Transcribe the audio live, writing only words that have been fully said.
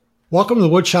Welcome to the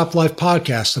Woodshop Life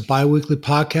Podcast, a bi-weekly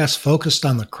podcast focused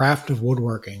on the craft of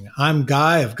woodworking. I'm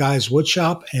Guy of Guy's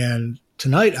Woodshop, and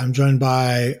tonight I'm joined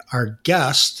by our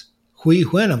guest, Huy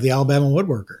Huynh of the Alabama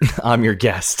Woodworker. I'm your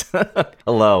guest.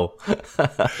 Hello.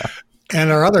 And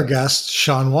our other guest,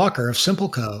 Sean Walker of Simple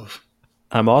Cove.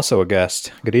 I'm also a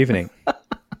guest. Good evening.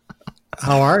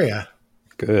 How are you?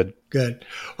 Good. Good.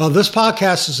 Well, this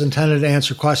podcast is intended to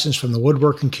answer questions from the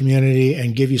woodworking community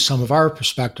and give you some of our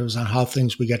perspectives on how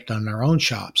things we get done in our own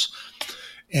shops.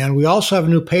 And we also have a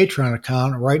new Patreon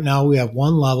account. Right now we have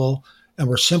one level, and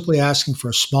we're simply asking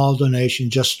for a small donation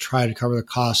just to try to cover the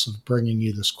cost of bringing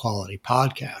you this quality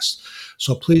podcast.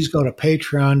 So please go to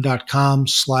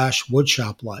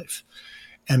patreon.com/woodshoplife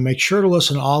and make sure to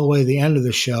listen all the way to the end of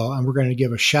the show. And we're going to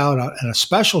give a shout out and a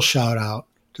special shout out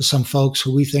to some folks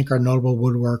who we think are notable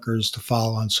woodworkers to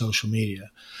follow on social media.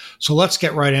 So let's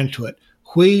get right into it.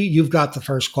 Huy, you've got the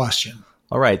first question.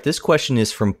 All right. This question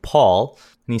is from Paul,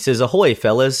 and he says, "Ahoy,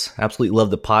 fellas. Absolutely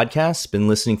love the podcast. Been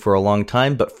listening for a long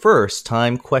time, but first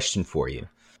time question for you.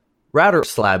 Router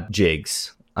slab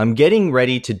jigs. I'm getting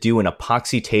ready to do an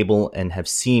epoxy table and have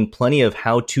seen plenty of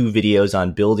how-to videos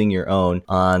on building your own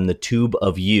on the Tube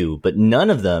of You, but none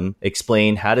of them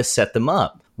explain how to set them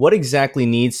up. What exactly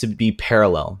needs to be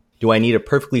parallel? Do I need a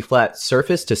perfectly flat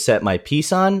surface to set my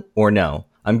piece on, or no?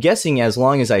 I'm guessing as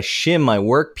long as I shim my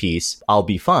workpiece, I'll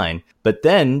be fine. But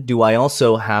then, do I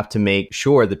also have to make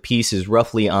sure the piece is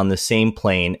roughly on the same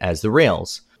plane as the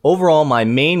rails? Overall, my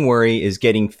main worry is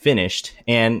getting finished,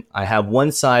 and I have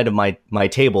one side of my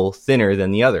table thinner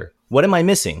than the other. What am I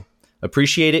missing?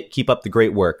 Appreciate it. Keep up the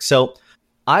great work." So,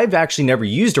 I've actually never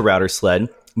used a router sled,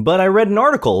 but I read an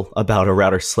article about a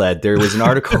router sled. There was an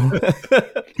article.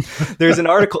 There's an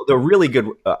article, a really good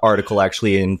article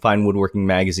actually in Fine Woodworking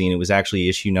Magazine. It was actually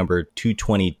issue number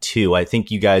 222. I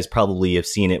think you guys probably have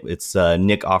seen it. It's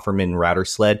Nick Offerman router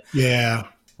sled. Yeah.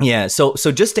 Yeah. So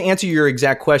just to answer your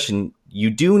exact question, you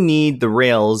do need the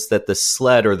rails that the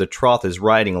sled or the trough is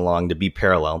riding along to be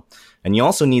parallel. And you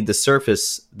also need the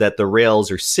surface that the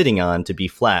rails are sitting on to be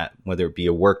flat, whether it be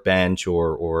a workbench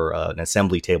or an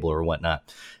assembly table or whatnot.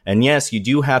 And yes, you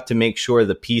do have to make sure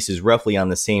the piece is roughly on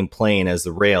the same plane as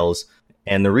the rails.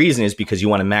 And the reason is because you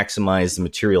want to maximize the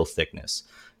material thickness.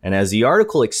 And as the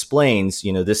article explains,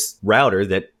 this router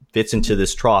that fits into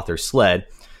this trough or sled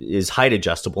is height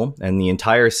adjustable. And the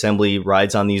entire assembly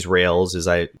rides on these rails, as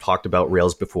I talked about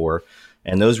rails before.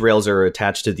 And those rails are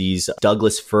attached to these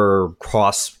Douglas fir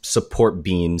cross support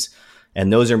beams,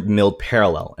 and those are milled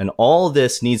parallel. And all of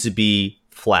this needs to be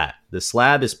flat. The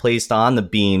slab is placed on the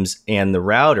beams, and the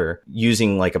router,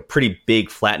 using like a pretty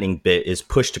big flattening bit, is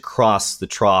pushed across the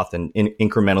trough and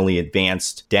incrementally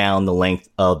advanced down the length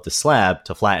of the slab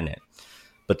to flatten it.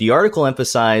 But the article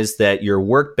emphasized that your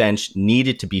workbench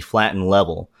needed to be flat and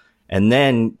level, and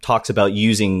then talks about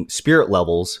using spirit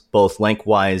levels, both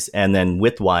lengthwise and then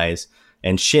widthwise,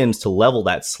 and shims to level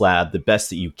that slab the best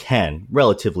that you can,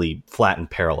 relatively flat and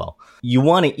parallel. You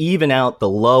want to even out the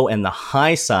low and the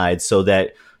high side so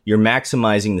that you're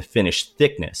maximizing the finished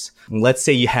thickness. Let's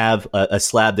say you have a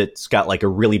slab that's got like a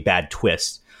really bad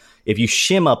twist. If you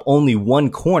shim up only one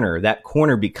corner, that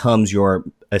corner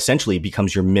essentially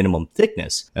becomes your minimum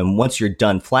thickness. And once you're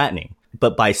done flattening,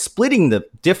 but by splitting the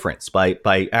difference, by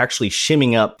actually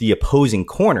shimming up the opposing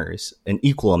corners an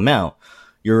equal amount,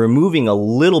 you're removing a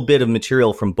little bit of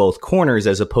material from both corners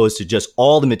as opposed to just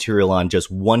all the material on just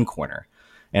one corner.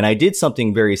 And I did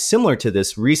something very similar to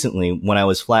this recently when I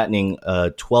was flattening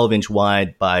a 12-inch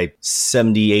wide by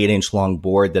 78-inch long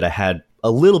board that I had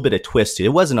a little bit of twist to.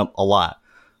 It wasn't a lot.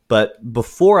 But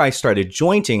before I started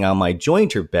jointing on my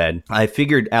jointer bed, I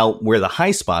figured out where the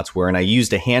high spots were, and I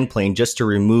used a hand plane just to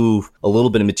remove a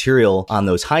little bit of material on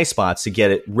those high spots to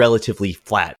get it relatively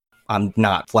flat. I'm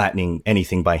not flattening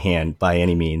anything by hand by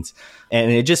any means. And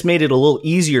it just made it a little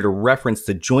easier to reference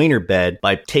the joiner bed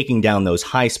by taking down those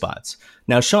high spots.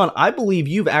 Now, Sean, I believe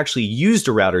you've actually used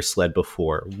a router sled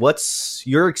before. What's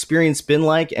your experience been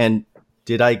like? And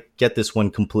did I get this one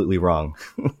completely wrong?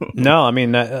 No, I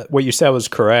mean, what you said was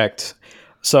correct.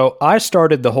 So I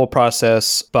started the whole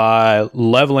process by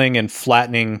leveling and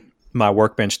flattening my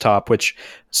workbench top,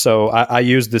 so I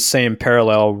use the same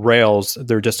parallel rails.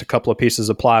 They're just a couple of pieces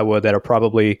of plywood that are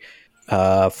probably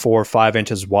 4 or 5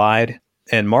 inches wide.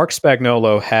 And Mark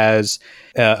Spagnolo has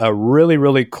a really,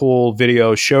 really cool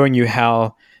video showing you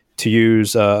how to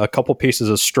use a couple pieces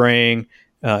of string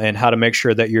and how to make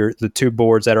sure that the two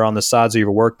boards that are on the sides of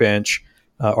your workbench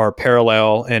are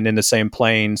parallel and in the same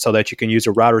plane so that you can use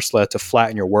a router sled to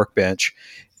flatten your workbench.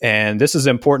 And this is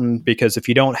important because if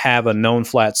you don't have a known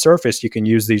flat surface, you can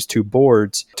use these two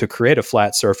boards to create a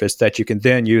flat surface that you can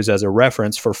then use as a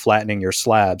reference for flattening your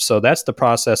slab. So that's the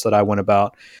process that I went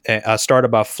about. I started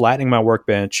by flattening my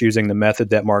workbench using the method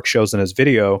that Mark shows in his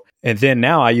video. And then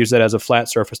now I use it as a flat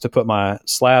surface to put my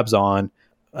slabs on.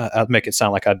 I'd make it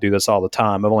sound like I do this all the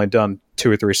time. I've only done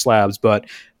 2 or 3 slabs, but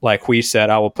like we said,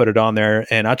 I will put it on there,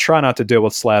 and I try not to deal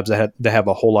with slabs that have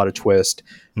a whole lot of twist.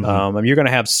 You're going to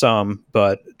have some,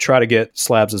 but try to get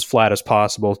slabs as flat as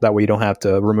possible. That way you don't have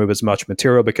to remove as much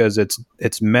material because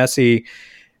it's messy,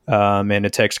 and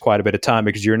it takes quite a bit of time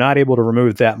because you're not able to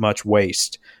remove that much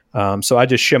waste. So I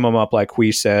just shim them up like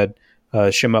we said,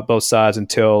 shim up both sides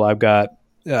until I've got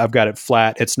it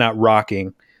flat. It's not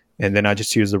rocking. And then I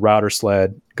just use the router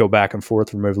sled, go back and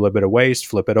forth, remove a little bit of waste,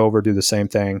 flip it over, do the same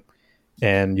thing,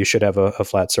 and you should have a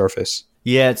flat surface.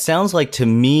 Yeah, it sounds like to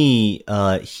me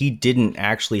he didn't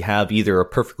actually have either a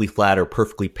perfectly flat or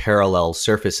perfectly parallel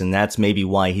surface, and that's maybe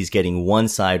why he's getting one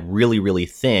side really, really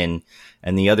thin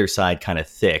and the other side kind of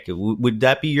thick. Would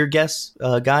that be your guess,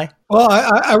 Guy? Well,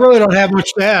 I really don't have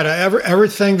much to add.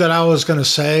 Everything that I was going to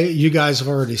say, you guys have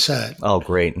already said. Oh,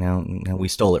 great. Now we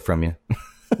stole it from you.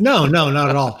 No, not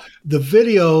at all. The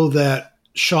video that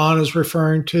Sean is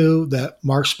referring to, that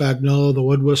Mark Spagnuolo, the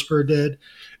Wood Whisperer, did,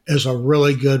 is a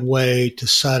really good way to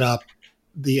set up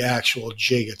the actual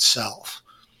jig itself.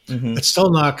 Mm-hmm. It's still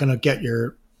not going to get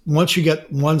once you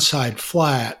get one side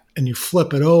flat and you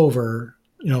flip it over,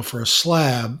 for a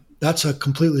slab, that's a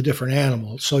completely different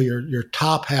animal. So your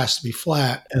top has to be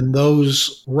flat, and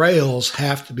those rails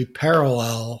have to be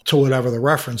parallel to whatever the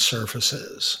reference surface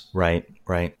is. Right.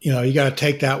 You got to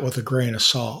take that with a grain of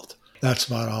salt. That's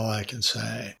about all I can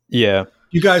say. Yeah.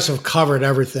 You guys have covered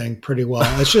everything pretty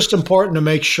well. It's just important to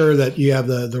make sure that you have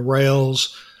the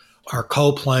rails are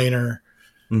coplanar,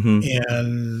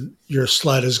 and your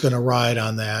sled is going to ride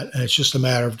on that. And it's just a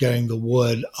matter of getting the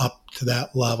wood up to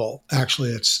that level.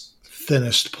 Actually, it's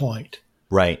thinnest point.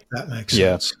 Right. That makes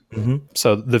sense. Mm-hmm.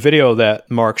 So the video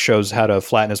that Mark shows how to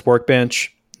flatten his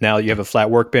workbench. Now you have a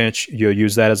flat workbench. You'll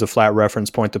use that as a flat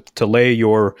reference point to lay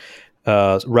your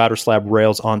router slab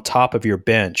rails on top of your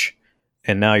bench.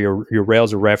 And now your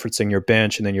rails are referencing your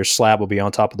bench, and then your slab will be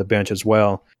on top of the bench as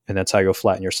well. And that's how you'll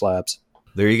flatten your slabs.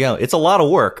 There you go. It's a lot of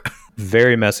work.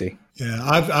 Very messy. Yeah,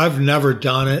 I've never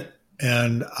done it,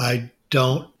 and I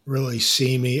don't really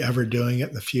see me ever doing it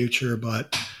in the future,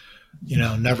 but,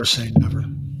 never say never.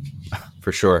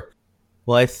 For sure.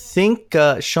 Well, I think,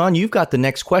 Sean, you've got the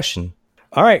next question.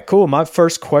 All right, cool. My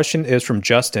first question is from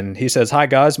Justin. He says, "Hi,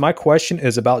 guys. My question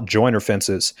is about joiner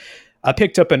fences. I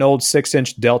picked up an old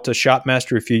 6-inch Delta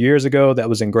Shopmaster a few years ago that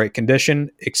was in great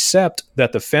condition, except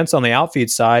that the fence on the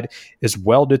outfeed side is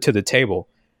welded to the table.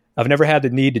 I've never had the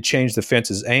need to change the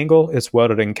fence's angle. It's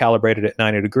welded and calibrated at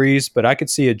 90 degrees, but I could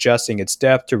see adjusting its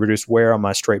depth to reduce wear on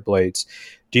my straight blades.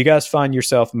 Do you guys find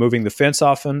yourself moving the fence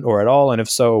often or at all? And if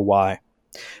so, why?"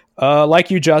 Like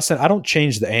you, Justin, I don't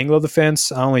change the angle of the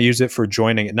fence. I only use it for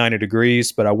joining at 90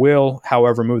 degrees, but I will,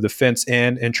 however, move the fence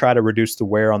in and try to reduce the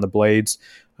wear on the blades,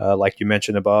 like you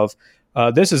mentioned above.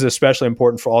 This is especially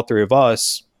important for all three of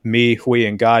us, me, Hui,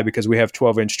 and Guy, because we have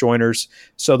 12-inch joiners.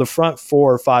 So the front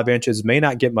 4 or 5 inches may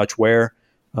not get much wear.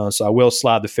 So I will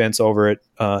slide the fence over it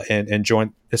and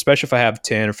join, especially if I have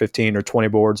 10 or 15 or 20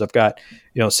 boards. I've got,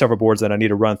 several boards that I need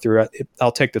to run through.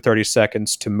 I'll take the 30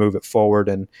 seconds to move it forward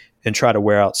and try to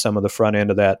wear out some of the front end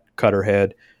of that cutter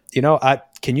head.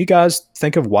 Can you guys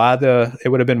think of why it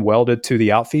would have been welded to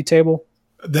the outfeed table?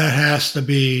 That has to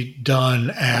be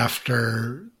done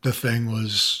after the thing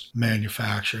was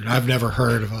manufactured. I've never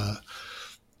heard of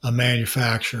a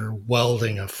manufacturer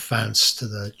welding a fence to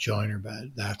the joiner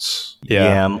bed. That's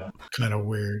kind of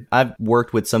weird. I've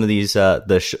worked with some of these, the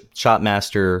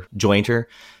Shopmaster jointer,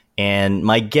 and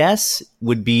my guess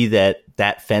would be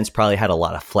that fence probably had a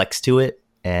lot of flex to it,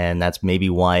 and that's maybe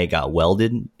why it got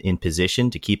welded in position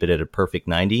to keep it at a perfect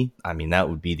 90. I mean, that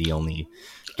would be the only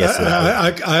guess.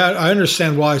 I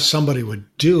understand why somebody would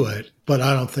do it, but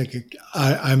I don't think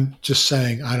I'm just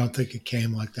saying I don't think it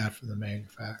came like that from the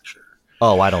manufacturer.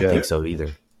 Oh, I don't think so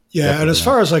either. Yeah, Definitely and as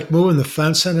far as like moving the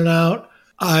fence in and out,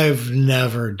 I've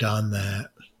never done that.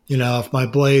 If my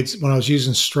blades, when I was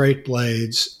using straight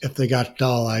blades, if they got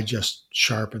dull, I just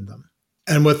sharpened them.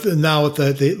 And with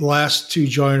the last 2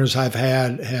 joiners I've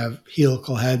had have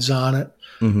helical heads on it,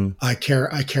 I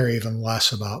care even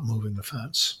less about moving the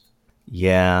fence.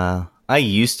 Yeah, I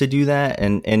used to do that,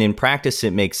 and in practice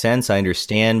it makes sense. I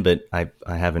understand, but I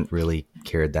haven't really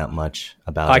cared that much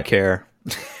about it. I care.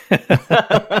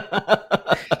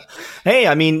 Hey,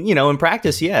 I mean, in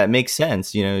practice, it makes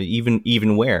sense.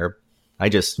 Even where I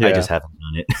just haven't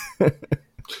done it.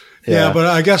 Yeah, but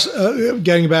I guess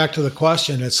getting back to the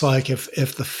question, it's like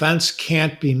if the fence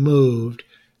can't be moved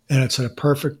and it's at a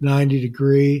perfect 90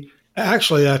 degree,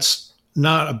 actually that's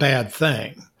not a bad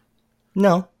thing.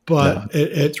 No. But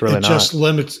it really just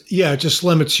limits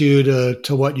you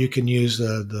to what you can use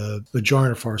the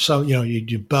joiner for. So, you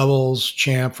do bevels,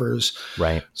 chamfers.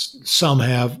 Right. Some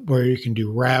have where you can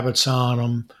do rabbets on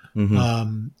them.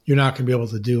 Mm-hmm. You're not going to be able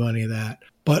to do any of that.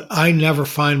 But I never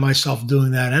find myself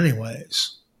doing that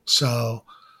anyways. So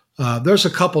there's a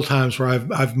couple times where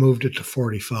I've moved it to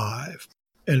 45.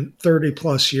 In 30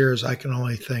 plus years, I can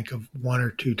only think of one or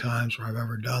two times where I've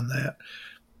ever done that.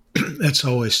 It's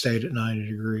always stayed at 90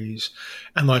 degrees.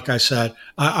 And like I said,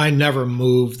 I never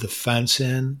move the fence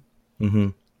in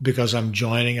because I'm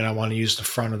joining and I want to use the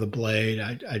front of the blade.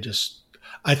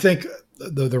 I think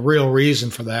the real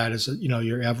reason for that is that,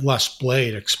 you have less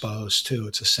blade exposed too.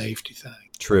 It's a safety thing.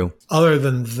 True. Other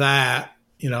than that,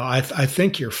 I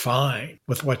think you're fine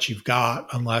with what you've got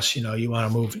unless, you want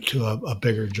to move it to a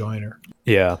bigger joiner.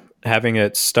 Yeah. Having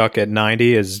it stuck at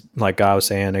 90 is, like I was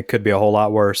saying, it could be a whole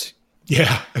lot worse.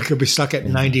 Yeah, it could be stuck at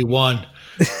 91.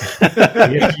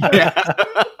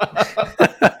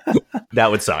 That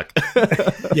would suck.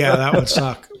 Yeah, that would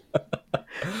suck.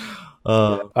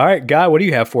 All right, Guy, what do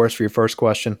you have for us for your first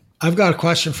question? I've got a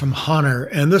question from Hunter,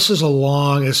 and this is a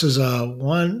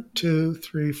 1, 2,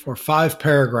 3, 4, 5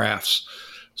 paragraphs.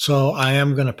 So I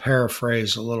am going to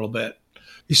paraphrase a little bit.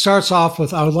 He starts off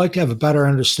with, I would like to have a better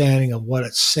understanding of what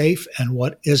is safe and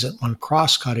what isn't when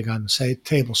cross-cutting on the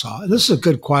table saw. And this is a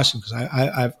good question because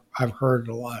I've heard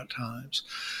it a lot of times.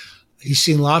 He's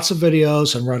seen lots of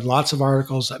videos and read lots of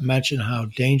articles that mention how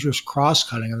dangerous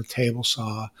cross-cutting on the table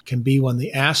saw can be when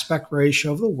the aspect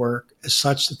ratio of the work is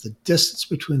such that the distance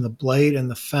between the blade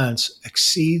and the fence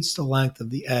exceeds the length of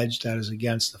the edge that is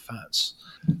against the fence.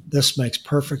 This makes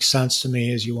perfect sense to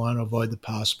me as you want to avoid the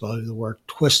possibility of the work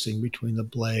twisting between the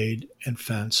blade and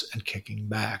fence and kicking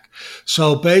back.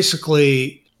 So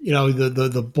basically,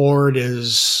 the board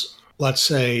is, let's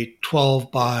say,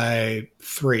 12 by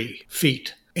 3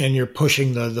 feet. And you're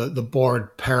pushing the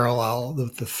board parallel, the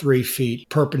 3 feet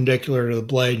perpendicular to the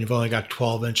blade, and you've only got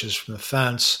 12 inches from the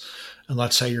fence. And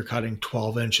let's say you're cutting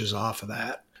 12 inches off of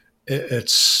that.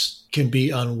 It can be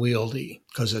unwieldy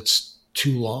because it's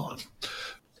too long.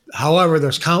 However,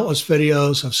 there's countless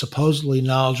videos of supposedly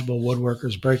knowledgeable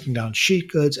woodworkers breaking down sheet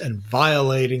goods and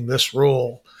violating this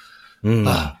rule.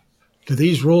 Do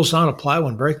these rules not apply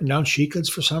when breaking down sheet goods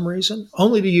for some reason?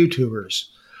 Only to YouTubers.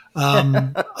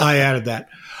 I added that.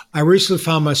 I recently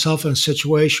found myself in a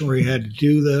situation where he had to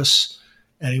do this,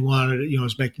 and he wanted,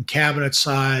 was making cabinet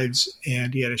sides,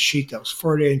 and he had a sheet that was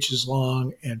 40 inches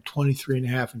long and 23 and a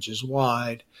half inches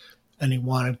wide, and he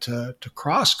wanted to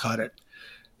cross-cut it.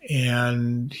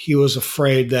 And he was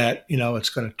afraid that, it's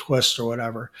going to twist or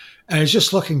whatever. And he's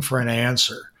just looking for an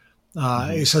answer.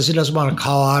 He says he doesn't want to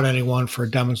call out anyone for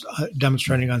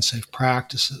demonstrating unsafe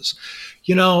practices.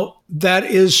 That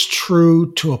is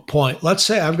true to a point. Let's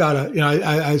say I've got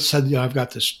I said, I've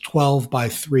got this 12 by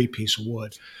 3 piece of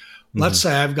wood. Let's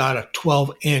say I've got a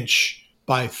 12 inch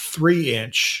by 3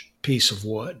 inch piece of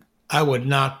wood. I would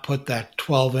not put that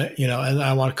 12, and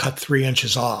I want to cut 3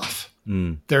 inches off.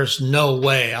 There's no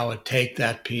way I would take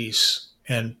that piece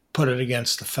and put it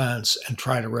against the fence and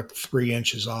try to rip 3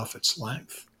 inches off its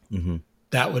length.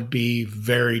 That would be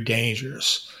very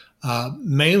dangerous,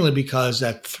 mainly because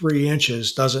that 3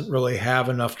 inches doesn't really have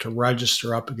enough to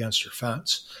register up against your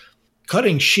fence.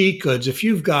 Cutting sheet goods, if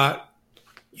you've got,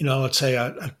 let's say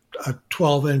a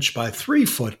 12 inch by 3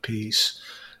 foot piece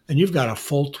and you've got a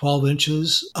full 12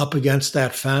 inches up against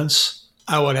that fence,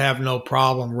 I would have no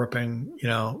problem ripping,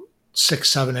 6,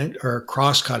 7 inch or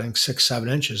cross-cutting 6, 7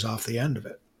 inches off the end of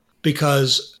it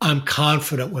because I'm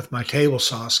confident with my table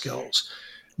saw skills.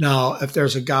 Now, if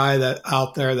there's a guy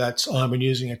out there that's only been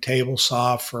using a table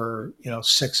saw for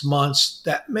 6 months,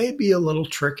 that may be a little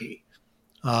tricky,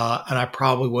 and I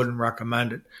probably wouldn't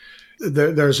recommend it.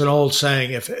 There's an old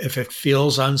saying: if it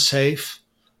feels unsafe,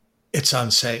 it's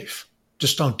unsafe.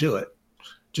 Just don't do it.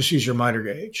 Just use your miter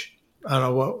gauge. I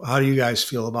don't know how do you guys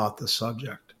feel about this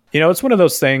subject? It's one of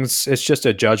those things. It's just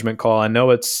a judgment call. I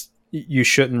know you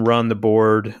shouldn't run the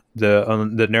board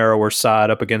on the narrower side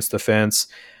up against the fence.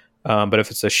 But if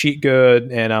it's a sheet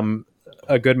good and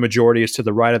a good majority is to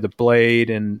the right of the blade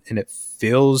and it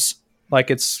feels like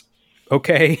it's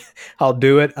okay, I'll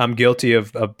do it. I'm guilty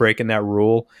of breaking that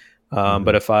rule.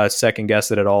 But if I second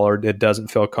guess it at all or it doesn't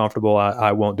feel comfortable,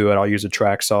 I won't do it. I'll use a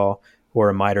track saw or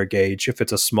a miter gauge. If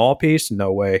it's a small piece,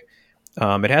 no way.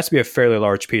 It has to be a fairly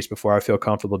large piece before I feel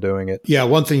comfortable doing it. Yeah,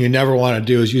 one thing you never want to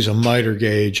do is use a miter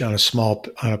gauge on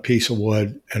a piece of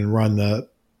wood and run the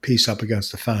piece up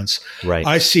against the fence. Right.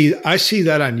 I see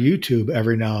that on YouTube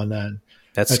every now and then.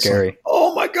 That's scary. Like,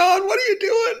 oh my God, what are you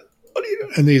doing? What are you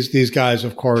doing? And these guys,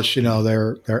 of course,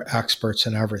 they're experts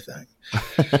in everything.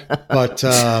 But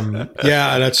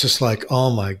yeah, that's just like, oh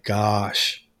my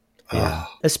gosh. Yeah.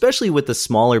 Especially with the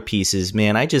smaller pieces,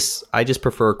 man. I just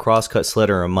prefer a crosscut sled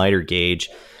or a miter gauge.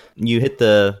 You hit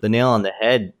the nail on the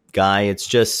head, Guy. It's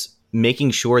just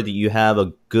making sure that you have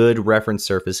a good reference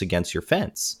surface against your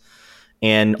fence.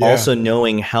 And also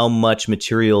knowing how much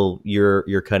material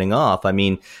you're cutting off. I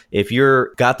mean, if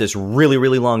you're got this really,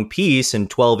 really long piece and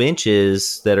 12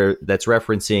 inches that's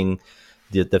referencing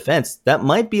the fence, that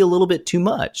might be a little bit too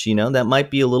much. That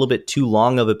might be a little bit too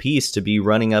long of a piece to be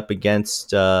running up against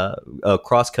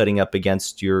cross-cutting up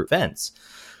against your fence.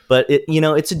 But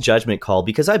it's a judgment call,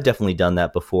 because I've definitely done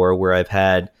that before, where I've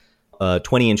had a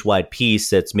 20-inch wide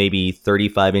piece that's maybe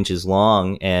 35 inches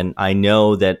long, and I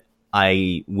know that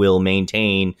I will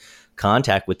maintain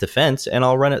contact with the fence and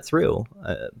I'll run it through.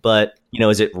 But,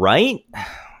 is it right?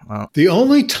 Well, the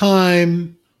only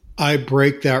time I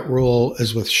break that rule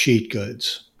is with sheet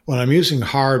goods. When I'm using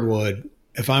hardwood,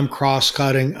 if I'm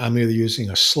cross-cutting, I'm either using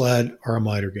a sled or a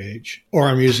miter gauge, or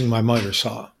I'm using my miter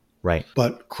saw. Right.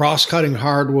 But cross-cutting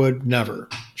hardwood, never.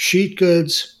 Sheet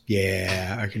goods,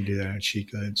 yeah, I can do that on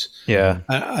sheet goods. Yeah.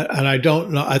 And I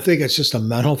don't know. I think it's just a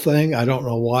mental thing. I don't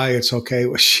know why it's okay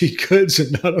with sheet goods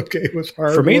and not okay with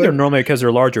hardwood. For me, they're normally because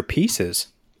they're larger pieces.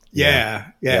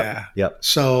 Yeah. Yep.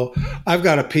 So I've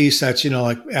got a piece that's,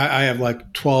 like I have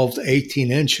like 12 to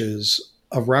 18 inches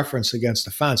of reference against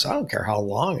the fence. I don't care how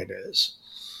long it is.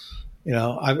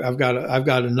 I've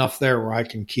got enough there where I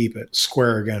can keep it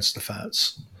square against the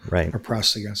fence. Right. Or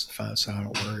pressed against the fence. I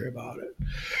don't worry about it.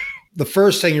 The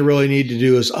first thing you really need to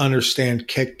do is understand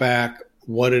kickback,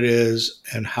 what it is,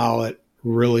 and how it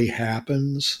really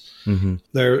happens. Mm-hmm.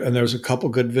 There's a couple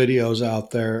good videos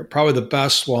out there. Probably the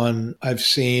best one I've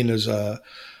seen is a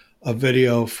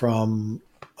video from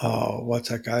what's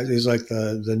that guy? He's like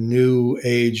the new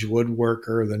age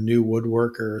woodworker, the new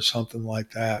woodworker, or something like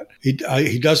that. He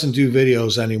doesn't do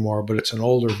videos anymore, but it's an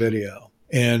older video.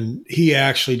 And he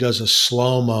actually does a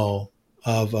slow-mo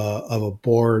of a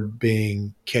board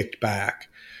being kicked back.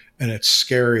 And it's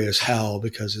scary as hell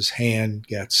because his hand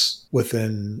gets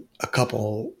within a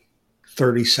couple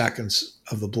 30 seconds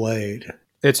of the blade.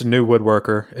 It's New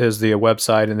Woodworker is the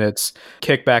website, and it's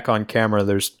kickback on camera.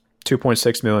 There's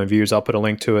 2.6 million views. I'll put a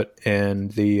link to it in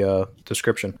the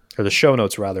description, or the show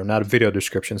notes rather, not a video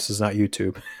description. This is not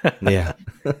YouTube. Yeah.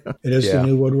 It is the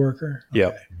New Woodworker? Okay.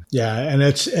 Yep. Yeah, and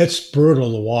it's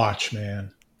brutal to watch,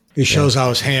 man. He shows how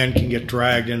his hand can get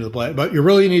dragged into the blade. But you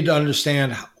really need to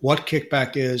understand what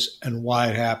kickback is and why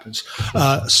it happens.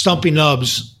 Stumpy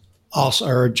Nubs, also,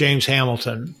 or James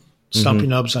Hamilton, Stumpy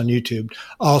Nubs on YouTube,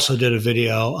 also did a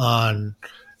video on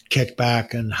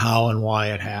kickback and how and why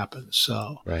it happens.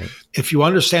 So if you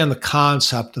understand the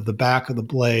concept of the back of the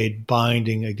blade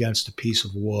binding against a piece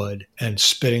of wood and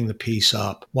spitting the piece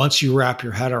up, once you wrap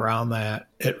your head around that,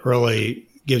 it really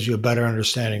gives you a better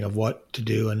understanding of what to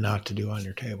do and not to do on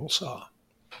your table saw.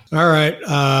 All right.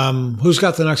 Who's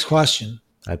got the next question?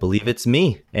 I believe it's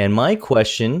me. And my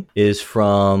question is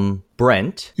from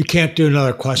Brent. You can't do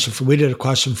another question. We did a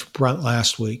question for Brent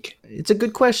last week. It's a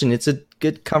good question. It's a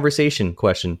good conversation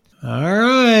question. All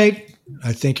right.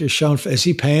 I think you're showing. Is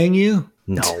he paying you?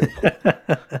 No.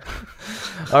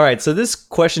 All right. So this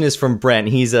question is from Brent.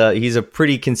 He's a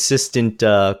pretty consistent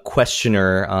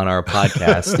questioner on our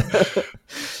podcast.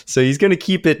 So he's going to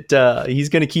keep it. He's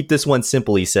going to keep this one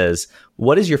simple. He says,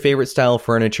 "What is your favorite style of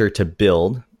furniture to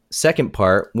build?" Second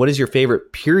part, what is your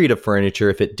favorite period of furniture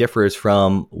if it differs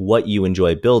from what you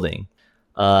enjoy building?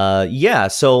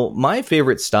 So my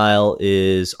favorite style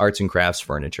is arts and crafts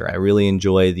furniture. I really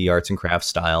enjoy the arts and crafts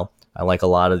style. I like a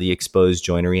lot of the exposed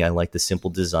joinery. I like the simple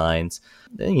designs.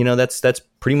 That's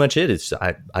pretty much it.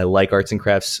 I like arts and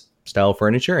crafts style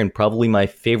furniture, and probably my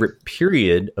favorite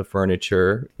period of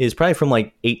furniture is probably from like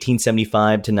 1875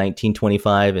 to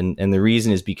 1925. And the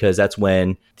reason is because that's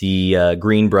when the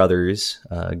Green brothers,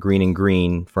 Green and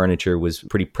Green furniture was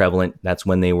pretty prevalent. That's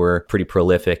when they were pretty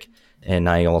prolific. And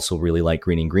I also really like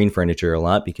Green and Green furniture a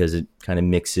lot because it kind of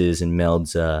mixes and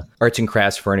melds arts and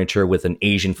crafts furniture with an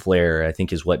Asian flair, I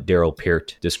think is what Daryl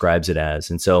Peart describes it as.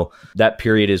 And so that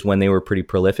period is when they were pretty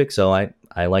prolific. So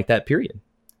I like that period.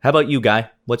 How about you, Guy?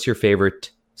 What's your favorite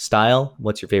style?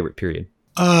 What's your favorite period?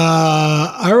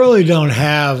 I really don't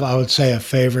have, I would say, a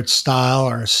favorite style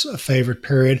or a favorite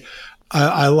period.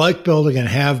 I like building and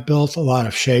have built a lot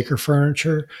of shaker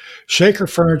furniture. Shaker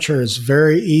furniture is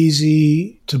very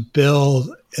easy to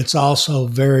build. It's also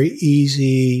very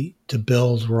easy to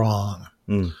build wrong.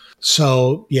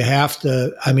 So you have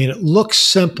to, I mean, it looks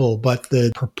simple, but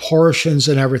the proportions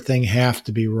and everything have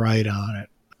to be right on it.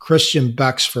 Christian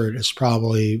Bexford is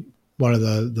probably one of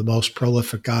the most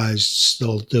prolific guys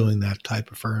still doing that type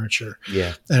of furniture.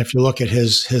 Yeah. And if you look at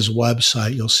his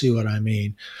website, you'll see what I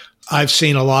mean. I've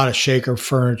seen a lot of shaker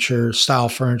furniture, style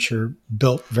furniture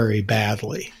built very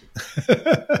badly,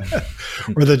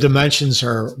 where the dimensions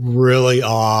are really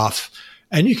off,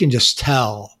 and you can just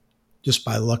tell just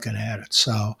by looking at it.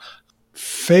 So,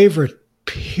 favorite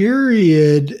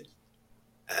period,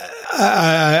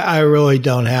 I really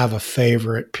don't have a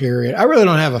favorite period. I really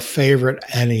don't have a favorite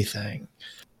anything.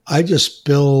 I just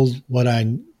build what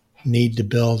I need to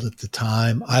build at the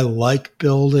time. I like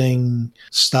building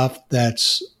stuff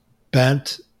that's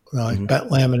bent, like bent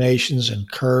laminations and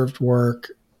curved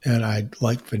work, and I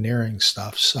like veneering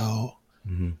stuff. So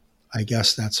I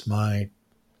guess that's my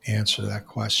answer to that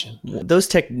question. Those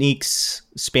techniques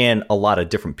span a lot of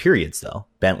different periods, though.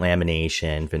 Bent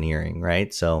lamination, veneering,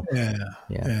 right? So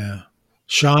yeah.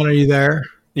 Sean, are you there?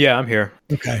 Yeah, I'm here.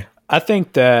 Okay. I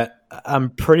think that I'm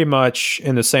pretty much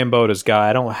in the same boat as Guy.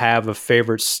 I don't have a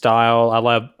favorite style.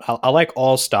 I like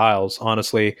all styles,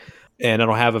 honestly, and I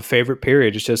don't have a favorite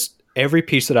period. It's just every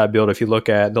piece that I build, if you look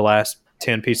at the last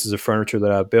 10 pieces of furniture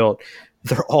that I've built,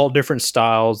 they're all different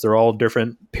styles. They're all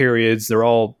different periods.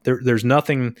 There's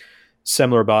nothing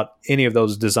similar about any of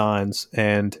those designs.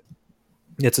 And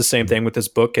it's the same thing with this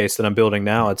bookcase that I'm building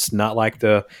now. It's not like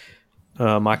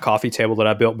my coffee table that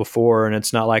I built before, and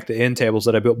it's not like the end tables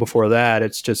that I built before that.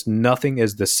 It's just nothing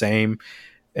is the same,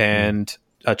 and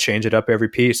I change it up every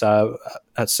piece. I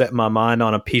set my mind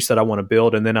on a piece that I want to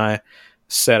build, and then I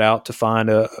set out to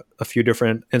find a few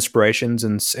different inspirations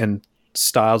and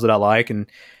styles that I like, and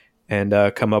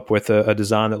come up with a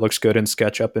design that looks good and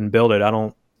sketch up and build it. I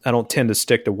don't tend to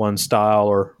stick to one style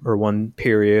or one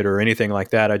period or anything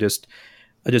like that. I just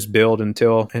build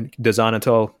and design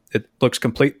until it looks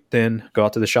complete, then go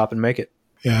out to the shop and make it.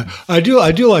 Yeah, I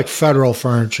do like Federal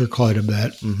furniture quite a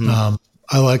bit.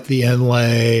 I like the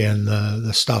inlay and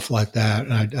the stuff like that.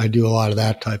 And I do a lot of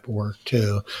that type of work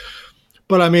too.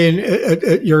 But I mean,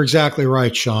 you're exactly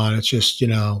right, Sean. It's just,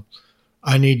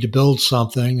 I need to build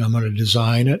something. I'm going to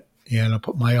design it and I'll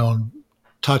put my own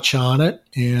touch on it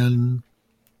and,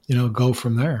 go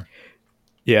from there.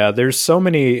 Yeah, there's so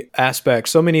many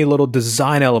aspects, so many little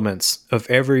design elements of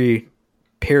every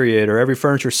period or every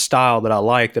furniture style that I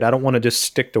like that I don't want to just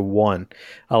stick to one.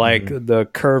 I like the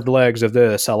curved legs of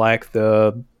this. I like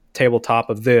the tabletop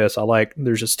of this.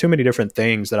 There's just too many different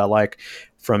things that I like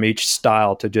from each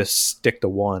style to just stick to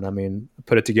one. I mean,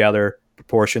 put it together,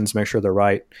 proportions, make sure they're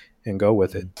right, and go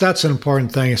with it. That's an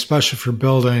important thing, especially for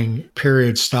building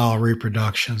period style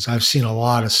reproductions. I've seen a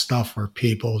lot of stuff where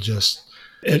people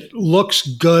it looks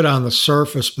good on the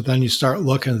surface, but then you start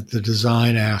looking at the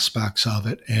design aspects of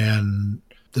it and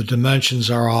the dimensions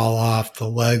are all off. The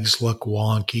legs look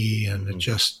wonky and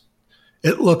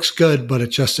it looks good, but it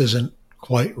just isn't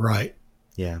quite right.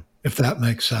 Yeah. If that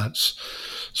makes sense.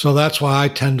 So that's why I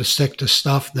tend to stick to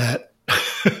stuff that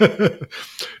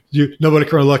nobody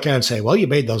can look at and say, well, you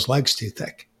made those legs too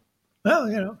thick.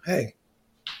 Well, hey,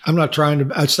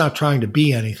 it's not trying to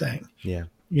be anything. Yeah.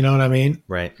 You know what I mean?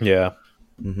 Right. Yeah.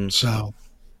 So.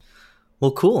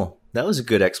 Well, cool. That was a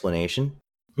good explanation.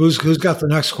 Who's got the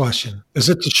next question? Is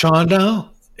it to Sean now?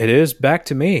 It is back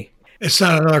to me. It's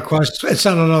not another question. It's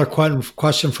not another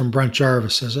question from Brent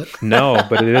Jarvis, is it? No,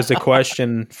 but it is a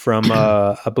question from,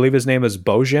 I believe his name is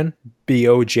Bojan,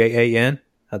 Bojan.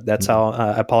 That's how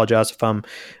I apologize if I'm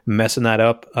messing that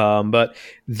up. But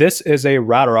this is a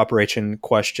router operation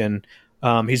question.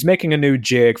 He's making a new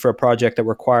jig for a project that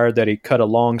required that he cut a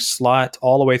long slot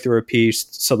all the way through a piece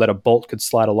so that a bolt could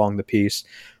slide along the piece.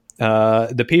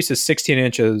 The piece is 16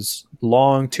 inches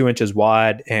long, 2 inches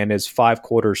wide, and is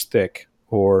 5/4 thick,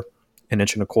 or 1.25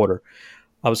 inches.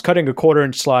 I was cutting a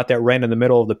 1/4-inch slot that ran in the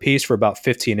middle of the piece for about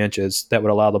 15 inches that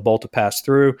would allow the bolt to pass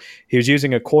through. He was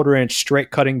using a 1/4-inch straight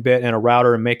cutting bit and a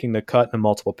router and making the cut in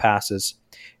multiple passes.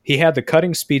 He had the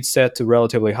cutting speed set to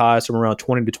relatively high, somewhere around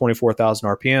 20 to 24,000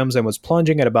 RPMs, and was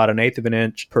plunging at about 1/8 of an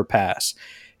inch per pass.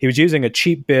 He was using a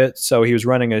cheap bit, so he was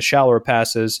running as shallower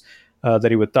passes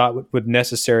that he would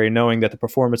necessary, knowing that the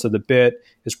performance of the bit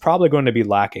is probably going to be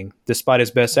lacking. Despite his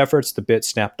best efforts, the bit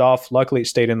snapped off. Luckily, it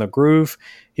stayed in the groove.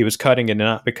 He was cutting and did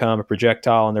not become a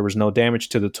projectile, and there was no damage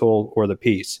to the tool or the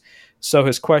piece. So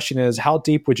his question is, how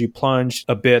deep would you plunge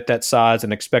a bit that size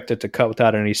and expect it to cut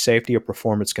without any safety or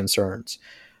performance concerns?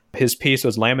 His piece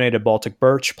was laminated Baltic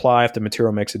birch ply if the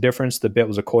material makes a difference. The bit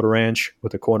was a 1/4 inch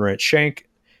with a 1/4 inch shank,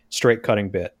 straight cutting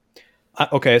bit.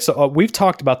 Okay, so we've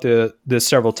talked about this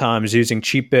several times, using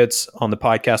cheap bits on the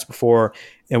podcast before,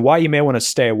 and why you may want to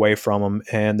stay away from them.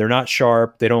 And they're not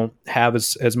sharp; they don't have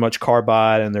as much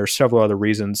carbide, and there's several other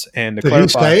reasons. And to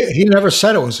clarify, he never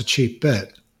said it was a cheap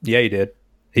bit. Yeah, he did.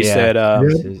 He said,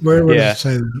 where did it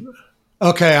say that?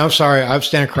 Okay, I'm sorry. I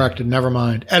stand corrected. Never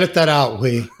mind. Edit that out,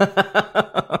 Lee.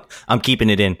 I'm keeping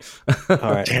it in. All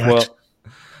right. Well,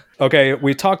 okay,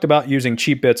 we talked about using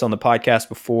cheap bits on the podcast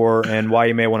before and why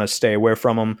you may want to stay away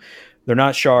from them. They're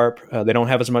not sharp. They don't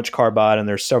have as much carbide, and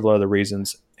there's several other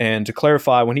reasons. And to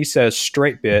clarify, when he says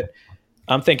straight bit,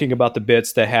 I'm thinking about the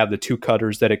bits that have the two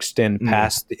cutters that extend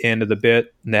past the end of the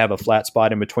bit, and they have a flat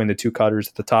spot in between the two cutters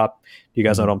at the top. Do you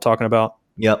guys know what I'm talking about?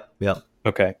 Yep.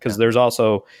 Okay, because there's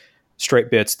also straight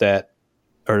bits that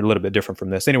are a little bit different from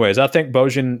this. Anyways, I think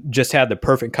Bojan just had the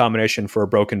perfect combination for a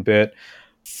broken bit.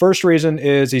 First reason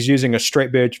is he's using a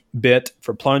straight bit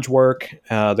for plunge work.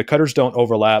 The cutters don't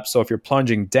overlap, so if you're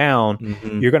plunging down,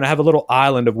 you're going to have a little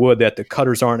island of wood that the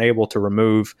cutters aren't able to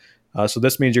remove. So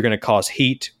this means you're going to cause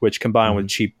heat, which combined with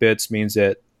cheap bits means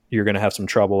that you're going to have some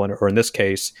trouble, or in this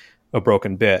case, a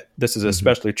broken bit. This is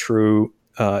especially true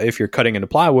if you're cutting into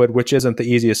plywood, which isn't the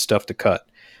easiest stuff to cut.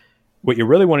 What you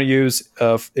really want to use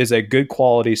is a good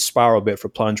quality spiral bit for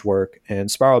plunge work.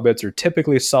 And spiral bits are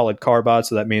typically solid carbide,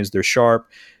 so that means they're sharp.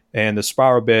 And the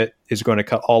spiral bit is going to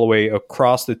cut all the way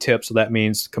across the tip, so that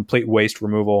means complete waste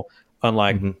removal,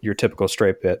 unlike your typical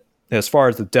straight bit. As far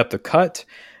as the depth of cut,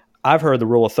 I've heard the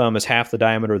rule of thumb is half the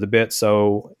diameter of the bit.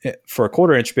 So for a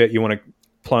 1/4 inch bit, you want to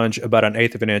plunge about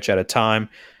 1/8 of an inch at a time.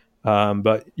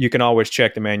 But you can always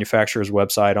check the manufacturer's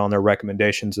website on their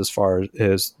recommendations as far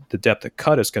as the depth of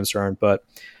cut is concerned. But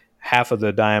half of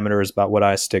the diameter is about what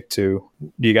I stick to.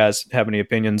 Do you guys have any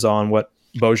opinions on what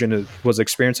Bojan was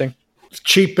experiencing?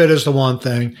 Cheap bit is the one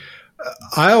thing.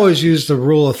 I always use the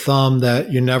rule of thumb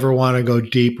that you never want to go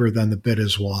deeper than the bit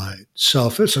is wide. So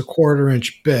if it's a 1/4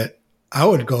 inch bit, I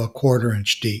would go a 1/4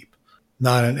 inch deep,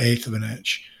 not 1/8 of an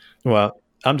inch. Well,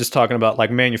 I'm just talking about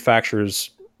like manufacturers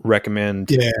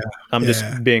recommend. Yeah. I'm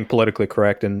just being politically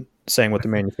correct and saying what the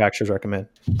manufacturers recommend.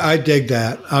 I dig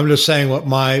that. I'm just saying what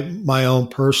my own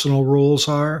personal rules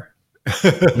are.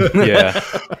 Yeah.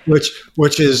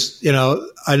 Which is,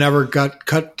 I never got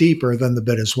cut deeper than the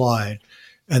bit is wide.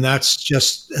 And that's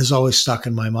just has always stuck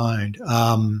in my mind.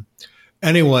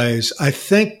 Anyways, I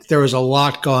think there was a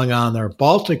lot going on there.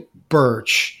 Baltic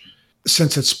birch,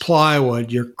 since it's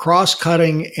plywood, you're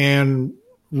cross-cutting and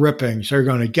ripping. So you're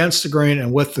going against the grain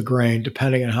and with the grain,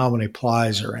 depending on how many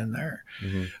plies are in there.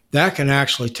 That can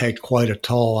actually take quite a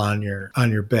toll on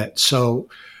your bit. So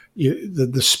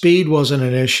the speed wasn't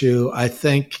an issue. I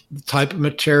think the type of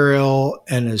material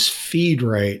and his feed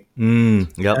rate, and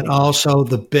also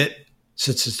the bit,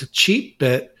 since it's a cheap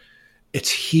bit, it's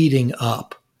heating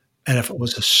up. And if it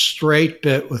was a straight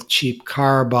bit with cheap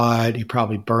carbide, he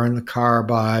probably burned the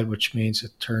carbide, which means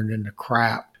it turned into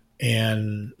crap.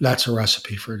 And that's a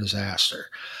recipe for disaster.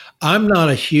 I'm not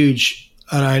a huge,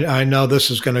 and I know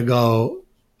this is going to go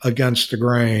against the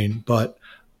grain, but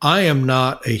I am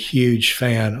not a huge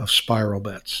fan of spiral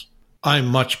bits. I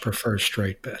much prefer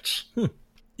straight bits.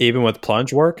 Even with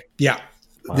plunge work? Yeah.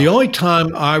 Wow. The only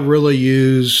time I really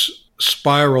use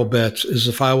spiral bits is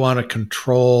if I want to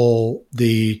control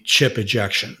the chip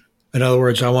ejection. In other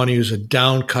words, I want to use a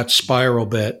downcut spiral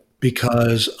bit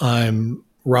because I'm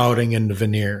routing into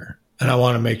veneer. And I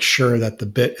want to make sure that the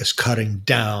bit is cutting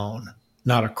down,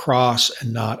 not across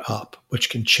and not up, which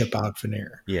can chip out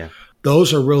veneer. Yeah.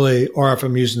 Those are really, or if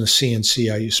I'm using the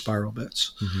CNC, I use spiral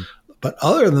bits. But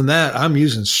other than that, I'm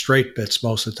using straight bits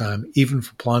most of the time, even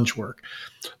for plunge work.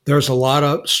 There's a lot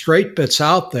of straight bits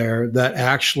out there that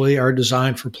actually are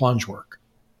designed for plunge work.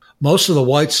 Most of the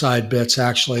white side bits,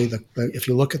 actually, if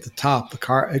you look at the top,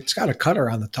 it's got a cutter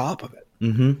on the top of it.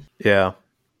 Yeah.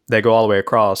 They go all the way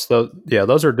across.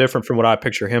 Those are different from what I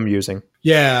picture him using.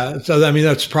 Yeah. So, I mean,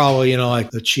 that's probably,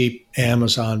 like the cheap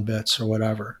Amazon bits or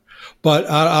whatever. But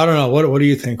I don't know. What do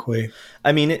you think, Hui?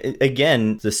 I mean,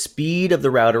 again, the speed of the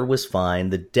router was fine.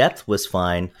 The depth was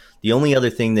fine. The only other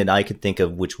thing that I could think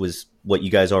of, which was what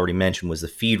you guys already mentioned, was the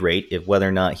feed rate, if whether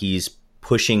or not he's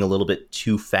pushing a little bit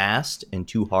too fast and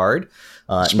too hard.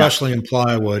 Especially in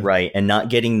plywood. Right, and not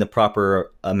getting the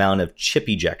proper amount of chip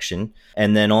ejection.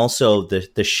 And then also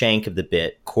the shank of the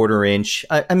bit, 1/4 inch.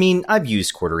 I mean, I've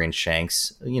used 1/4 inch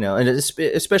shanks, and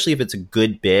especially if it's a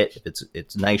good bit, if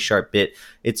it's a nice sharp bit,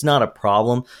 it's not a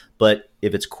problem. But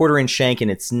if it's 1/4 inch shank and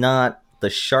it's not the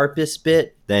sharpest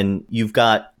bit, then you've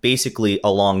got basically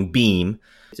a long beam.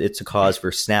 It's a cause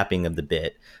for snapping of the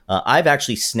bit. I've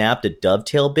actually snapped a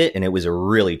dovetail bit, and it was a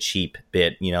really cheap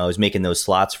bit. I was making those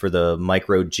slots for the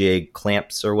micro jig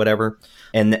clamps or whatever,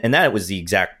 and that was the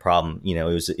exact problem.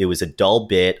 It was a dull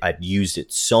bit. I've used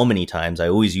it so many times. I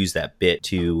always use that bit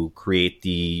to create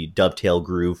the dovetail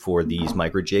groove for these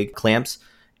micro jig clamps.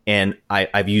 And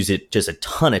I've used it just a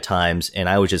ton of times, and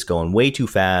I was just going way too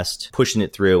fast, pushing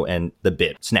it through, and the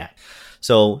bit snapped.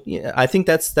 So yeah, I think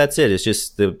that's it. It's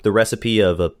just the recipe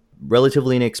of a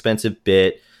relatively inexpensive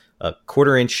bit, a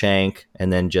 1/4 inch shank,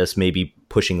 and then just maybe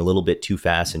pushing a little bit too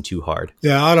fast and too hard.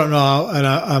 Yeah, I don't know, and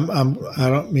I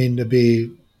don't mean to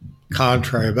be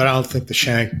contrary, but I don't think the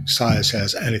shank size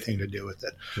has anything to do with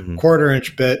it. 1/4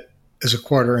 inch bit is a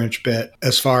 1/4 inch bit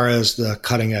as far as the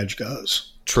cutting edge goes.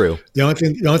 True. The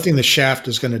only thing the shaft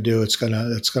is going to do, it's going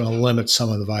to limit some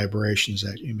of the vibrations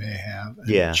that you may have.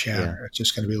 And chatter. Yeah. It's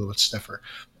just going to be a little bit stiffer.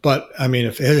 But I mean,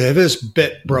 if his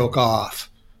bit broke off,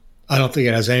 I don't think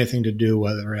it has anything to do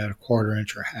whether it had a 1/4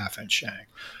 inch or 1/2 inch shank.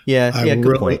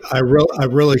 Good point. I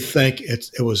really think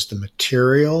it was the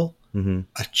material,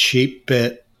 a cheap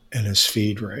bit, and his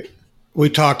feed rate. We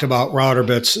talked about router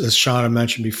bits, as Sean had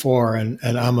mentioned before, and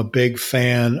I'm a big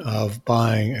fan of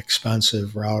buying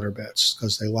expensive router bits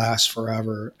because they last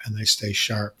forever and they stay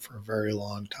sharp for a very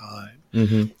long time.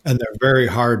 And they're very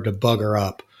hard to bugger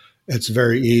up. It's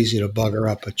very easy to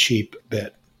bugger up a cheap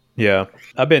bit. Yeah.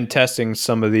 I've been testing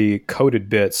some of the coated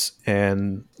bits,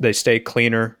 and they stay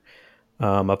cleaner.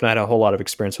 I've not had a whole lot of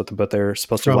experience with them, but they're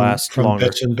supposed to last longer.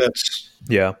 Bits and Bits.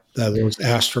 Yeah. Those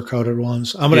Astra coated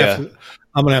ones. I'm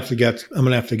gonna have to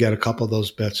get a couple of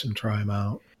those bits and try them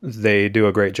out. They do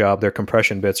a great job. Their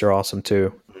compression bits are awesome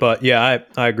too. But yeah,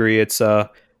 I agree. It's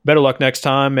better luck next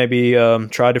time. Maybe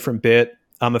try a different bit.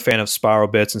 I'm a fan of spiral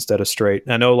bits instead of straight.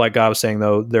 I know, like Guy was saying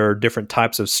though, there are different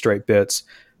types of straight bits.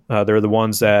 There are the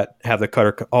ones that have the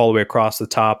cutter all the way across the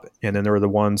top, and then there are the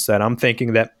ones that I'm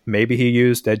thinking that maybe he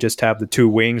used that just have the two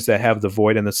wings that have the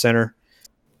void in the center.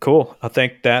 Cool. I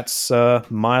think that's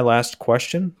my last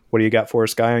question. What do you got for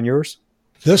us, Guy, on yours?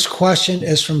 This question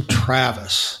is from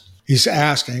Travis. He's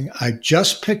asking, I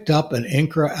just picked up an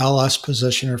Incra LS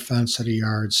positioner fence at a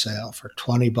yard sale for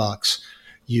 $20.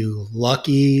 You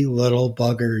lucky little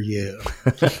bugger, you.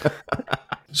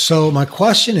 So my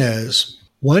question is,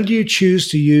 when do you choose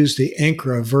to use the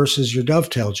Incra versus your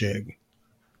dovetail jig?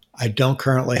 I don't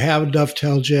currently have a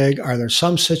dovetail jig. Are there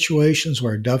some situations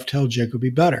where a dovetail jig would be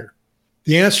better?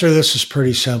 The answer to this is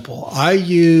pretty simple. I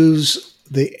use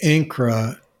the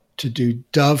Incra to do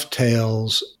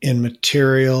dovetails in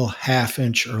material 1/2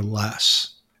 inch or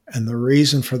less. And the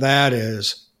reason for that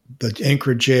is the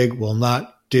Incra jig will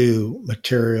not do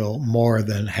material more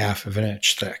than 1/2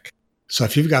 inch thick. So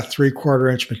if you've got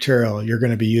 3/4 inch material, you're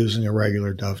going to be using a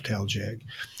regular dovetail jig.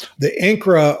 The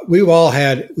Incra, we all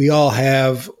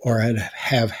have or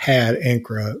have had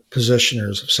Incra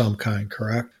positioners of some kind,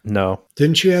 correct? No.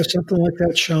 Didn't you have something like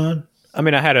that, Sean? I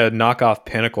mean, I had a knockoff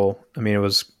Pinnacle. I mean, it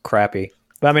was crappy.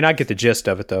 But I mean, I get the gist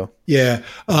of it though. Yeah.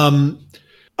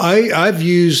 I've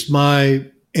used my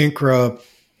Incra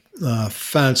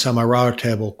fence on my router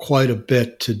table quite a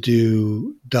bit to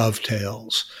do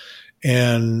dovetails.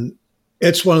 And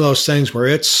it's one of those things where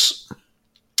I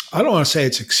don't want to say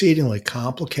it's exceedingly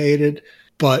complicated,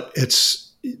 but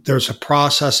there's a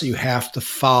process that you have to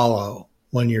follow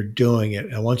when you're doing it.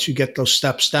 And once you get those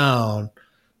steps down,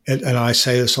 and I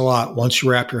say this a lot, once you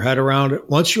wrap your head around it,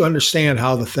 once you understand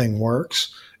how the thing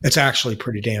works, it's actually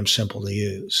pretty damn simple to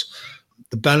use.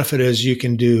 The benefit is you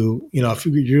can do, if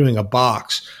you're doing a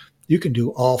box, you can do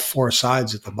all 4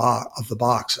 sides of the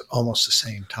box at almost the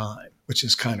same time, which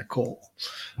is kind of cool.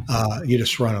 You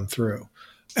just run them through.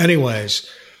 Anyways,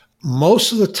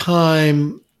 most of the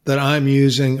time that I'm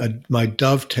using my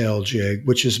dovetail jig,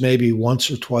 which is maybe once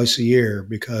or twice a year,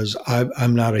 because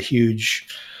I'm not a huge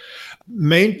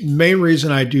main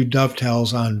reason I do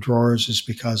dovetails on drawers is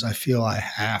because I feel I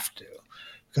have to.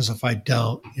 Because if I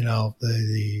don't,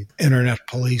 the internet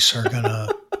police are going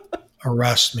to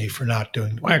arrest me for not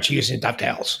doing. Why aren't you using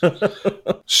dovetails?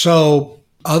 So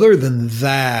other than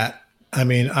that, I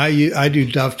mean, I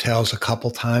do dovetails a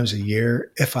couple times a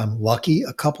year. If I'm lucky,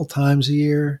 a couple times a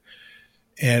year.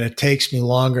 And it takes me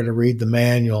longer to read the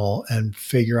manual and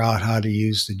figure out how to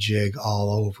use the jig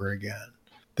all over again.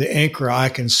 The Incra I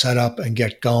can set up and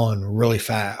get going really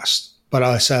fast. But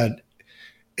I said,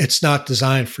 it's not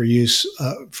designed for use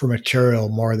for material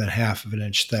more than 1/2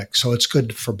 inch thick. So it's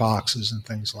good for boxes and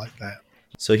things like that.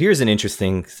 So here's an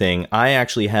interesting thing. I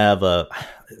actually have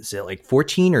is it like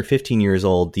 14 or 15 years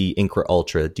old, the Incra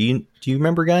Ultra. Do you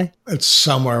remember, Guy? It's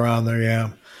somewhere around there, yeah.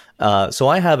 So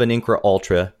I have an Incra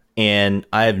Ultra, and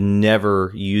I've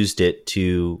never used it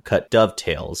to cut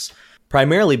dovetails,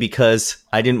 primarily because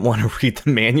I didn't want to read the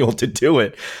manual to do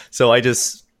it. So I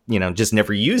just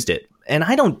never used it. And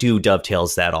I don't do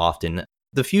dovetails that often.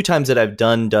 The few times that I've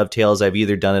done dovetails, I've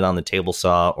either done it on the table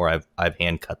saw or I've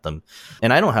hand cut them.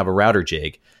 And I don't have a router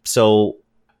jig. So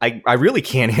I really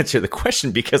can't answer the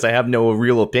question because I have no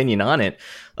real opinion on it,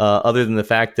 other than the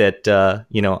fact that,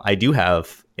 I do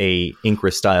have a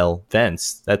Incra style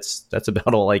vents. That's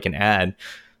about all I can add.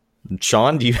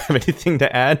 Sean, do you have anything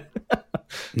to add?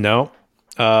 No.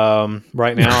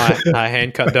 Right now, I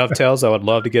hand cut dovetails. I would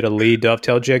love to get a Lee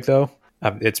dovetail jig, though.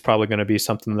 It's probably going to be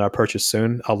something that I purchase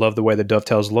soon. I love the way the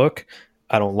dovetails look.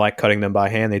 I don't like cutting them by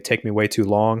hand. They take me way too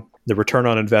long. The return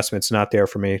on investment's not there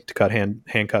for me to cut hand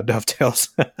cut dovetails.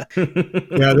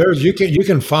 Yeah, you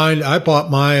can find. I bought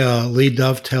my Lee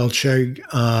dovetail jig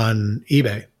on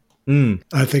eBay.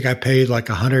 I think I paid like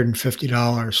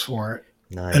 $150 for it.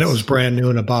 Nice. And it was brand new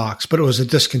in a box, but it was a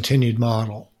discontinued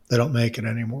model. They don't make it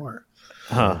anymore.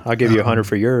 I'll give you 100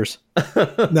 for yours.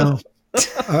 No,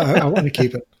 I want to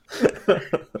keep it.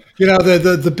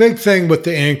 The big thing with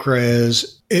the Incra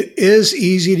is it is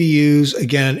easy to use,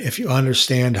 again, if you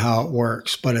understand how it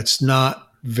works, but it's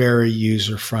not very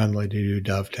user-friendly to do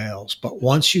dovetails. But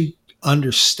once you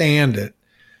understand it,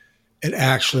 it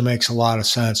actually makes a lot of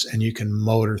sense, and you can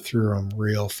motor through them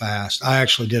real fast. I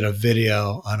actually did a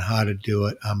video on how to do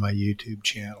it on my YouTube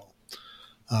channel.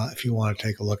 If you want to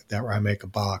take a look at that, where I make a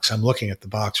box. I'm looking at the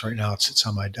box right now. It sits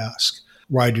on my desk,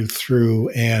 where I do through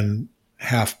and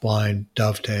half-blind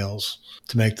dovetails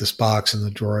to make this box and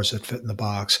the drawers that fit in the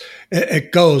box.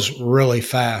 It goes really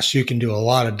fast. You can do a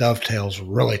lot of dovetails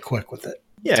really quick with it.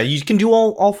 Yeah, you can do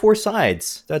all four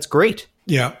sides. That's great.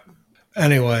 Yeah.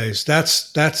 Anyways,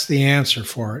 that's the answer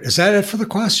for it. Is that it for the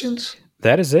questions?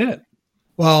 That is it.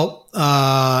 Well,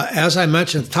 as I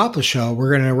mentioned at the top of the show,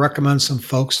 we're going to recommend some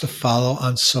folks to follow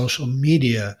on social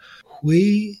media. Who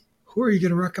are you going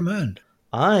to recommend?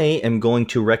 I am going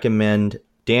to recommend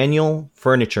Daniel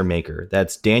Furniture Maker.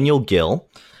 That's Daniel Gill.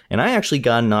 And I actually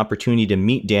got an opportunity to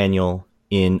meet Daniel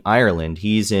in Ireland.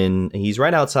 He's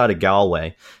right outside of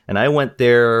Galway. And I went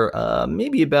there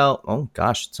maybe about,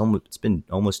 it's been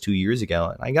almost 2 years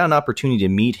ago. I got an opportunity to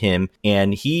meet him.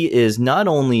 And he is not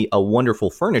only a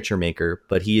wonderful furniture maker,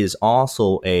 but he is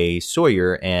also a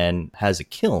sawyer and has a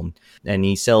kiln. And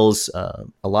he sells a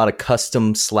lot of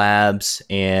custom slabs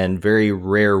and very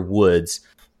rare woods.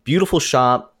 Beautiful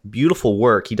shop, beautiful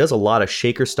work. He does a lot of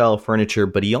shaker style furniture,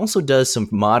 but he also does some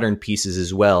modern pieces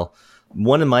as well.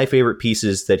 One of my favorite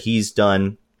pieces that he's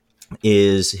done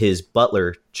is his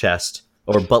butler chest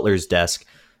or butler's desk.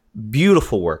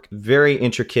 Beautiful work, very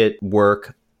intricate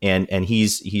work, and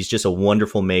he's just a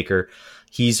wonderful maker.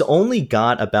 He's only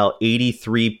got about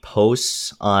 83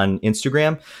 posts on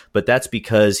Instagram, but that's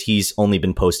because he's only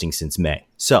been posting since May.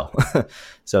 So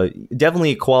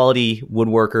definitely a quality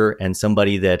woodworker and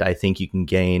somebody that I think you can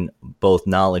gain both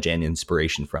knowledge and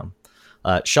inspiration from.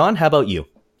 Sean, how about you?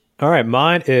 All right,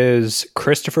 mine is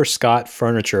Christopher Scott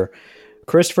Furniture.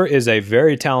 Christopher is a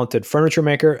very talented furniture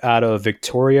maker out of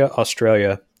Victoria,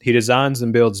 Australia. He designs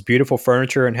and builds beautiful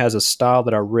furniture and has a style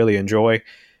that I really enjoy.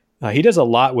 He does a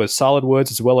lot with solid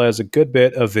woods as well as a good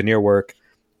bit of veneer work.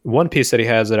 One piece that he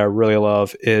has that I really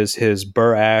love is his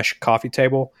Burr Ash coffee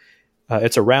table.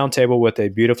 It's a round table with a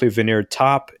beautifully veneered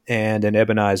top and an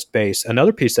ebonized base.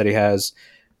 Another piece that he has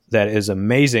that is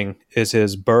amazing is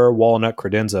his Burr Walnut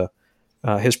credenza.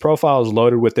 His profile is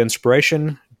loaded with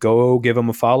inspiration. Go give him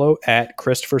a follow at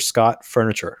Christopher Scott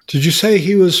Furniture. Did you say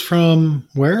he was from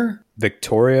where?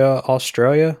 Victoria,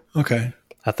 Australia. Okay.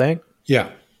 I think. Yeah.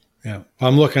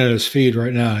 I'm looking at his feed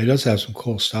right now. He does have some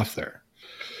cool stuff there.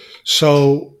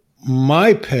 So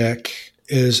my pick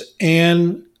is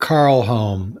Ann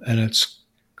Karlholm, and it's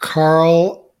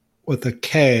Karl with a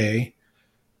K,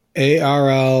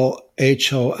 ARLHOLM.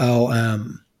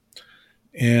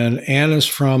 And Ann is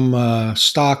from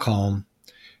Stockholm,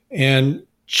 and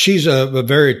she's a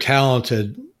very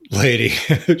talented lady.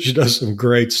 She does some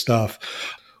great stuff.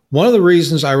 One of the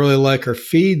reasons I really like her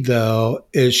feed, though,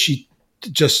 is she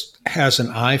just has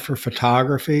an eye for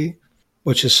photography,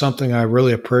 which is something I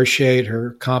really appreciate.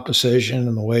 Her composition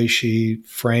and the way she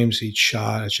frames each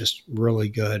shot is just really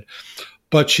good.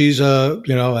 But she's an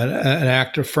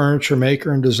active furniture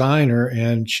maker and designer,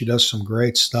 and she does some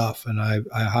great stuff. And I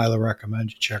highly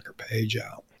recommend you check her page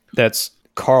out. That's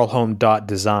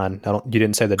Karlholm.design. You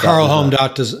didn't say the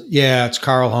Karlholm.design. Yeah, it's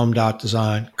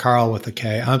Karlholm.design. Karl with a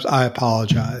K. I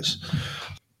apologize.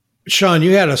 Sean,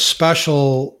 you had a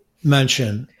special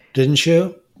mention, didn't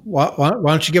you? Why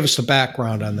don't you give us the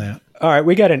background on that? All right,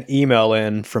 we got an email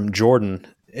in from Jordan,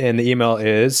 And the email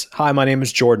is, "Hi, my name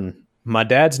is Jordan. My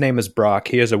dad's name is Brock.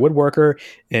 He is a woodworker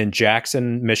in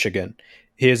Jackson, Michigan.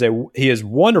 He is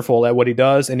wonderful at what he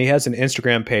does, and he has an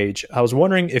Instagram page. I was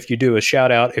wondering if you do a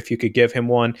shout out, if you could give him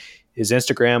one. His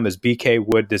Instagram is BK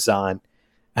Wood Design.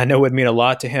 I know it would mean a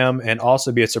lot to him and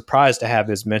also be a surprise to have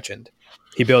his mentioned.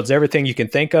 He builds everything you can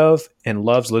think of and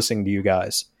loves listening to you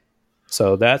guys."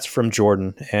 So that's from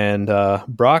Jordan. And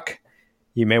Brock,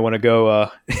 you may want to go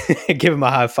give him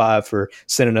a high five for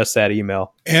sending us that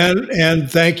email. And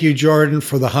thank you, Jordan,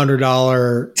 for the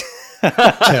 $100 tip.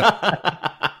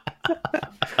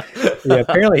 Yeah,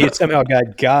 apparently he somehow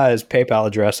got Guy's PayPal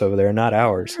address over there, not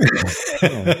ours.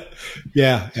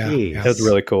 Yeah. That was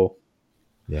really cool.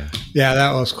 Yeah,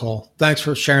 that was cool. Thanks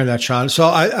for sharing that, Sean. So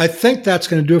I think that's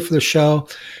going to do it for the show.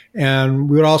 And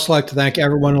we would also like to thank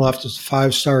everyone who left us a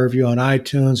 5-star review on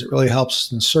iTunes. It really helps us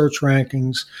in the search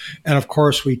rankings. And of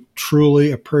course, we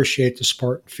truly appreciate the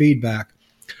support and feedback.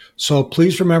 So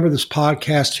please remember, this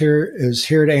podcast here is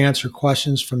here to answer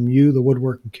questions from you, the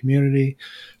woodworking community.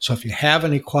 So if you have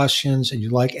any questions and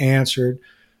you'd like answered,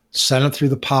 send it through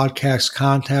the podcast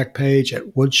contact page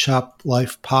at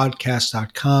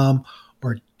woodshoplifepodcast.com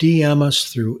or DM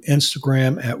us through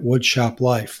Instagram at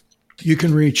woodshoplife. You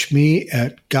can reach me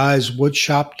at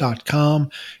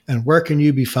guyswoodshop.com. And where can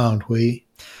you be found, Huy?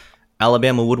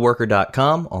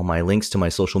 AlabamaWoodworker.com. All my links to my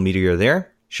social media are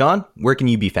there. Sean, where can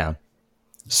you be found?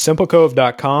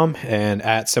 SimpleCove.com and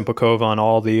at SimpleCove on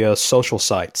all the social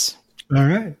sites. All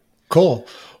right. Cool.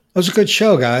 That was a good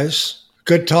show, guys.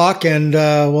 Good talk, and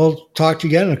we'll talk to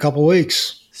you again in a couple of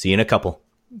weeks. See you in a couple.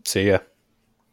 See ya.